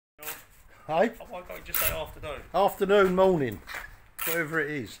Hey? Why can't you just say afternoon? Afternoon, morning, whatever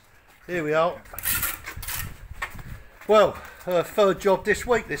it is. Here we are. Well, third job this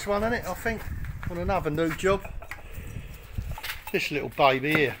week, this one, isn't it? I think on another new job. This little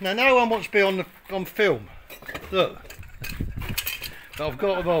baby here. Now, no one wants to be on film. Look, but I've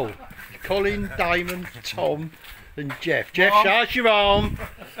got them all. Colin, Damon, Tom, and Geoff. Geoff, shut your arm.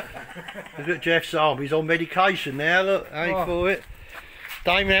 Look at Geoff's arm. He's on medication now. Look, ain't for it.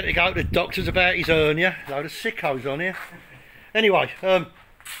 Damon had to go to the doctors about his hernia. A load of sickos on here. Anyway,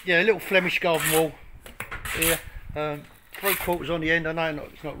 yeah, a little Flemish garden wall here. 3/4 on the end. I know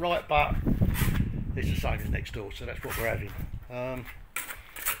it's not right, but it's the same as next door, so that's what we're having.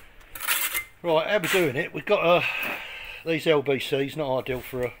 Right, how we're doing it? We've got these LBCs, not ideal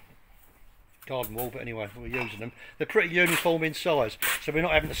for a garden wall, but anyway, we're using them. They're pretty uniform in size, so we're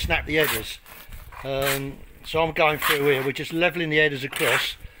not having to snap the headers. So I'm going through here, we're just levelling the headers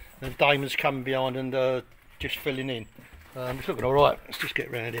across, and Damon's coming behind and just filling in. It's looking alright. Let's just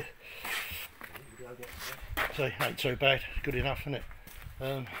get round here. So, ain't too bad, good enough, isn't it?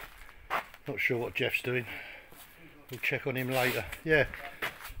 Not sure what Geoff's doing. We'll check on him later. Yeah.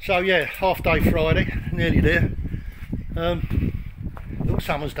 So yeah, half day Friday, nearly there. Look what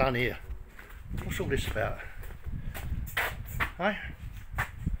someone's done here. What's all this about? Hey?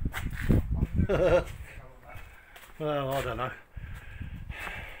 Well, I don't know.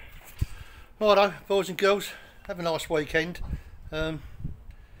 Righto, boys and girls, have a nice weekend. I'm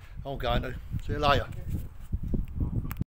going to. See you later.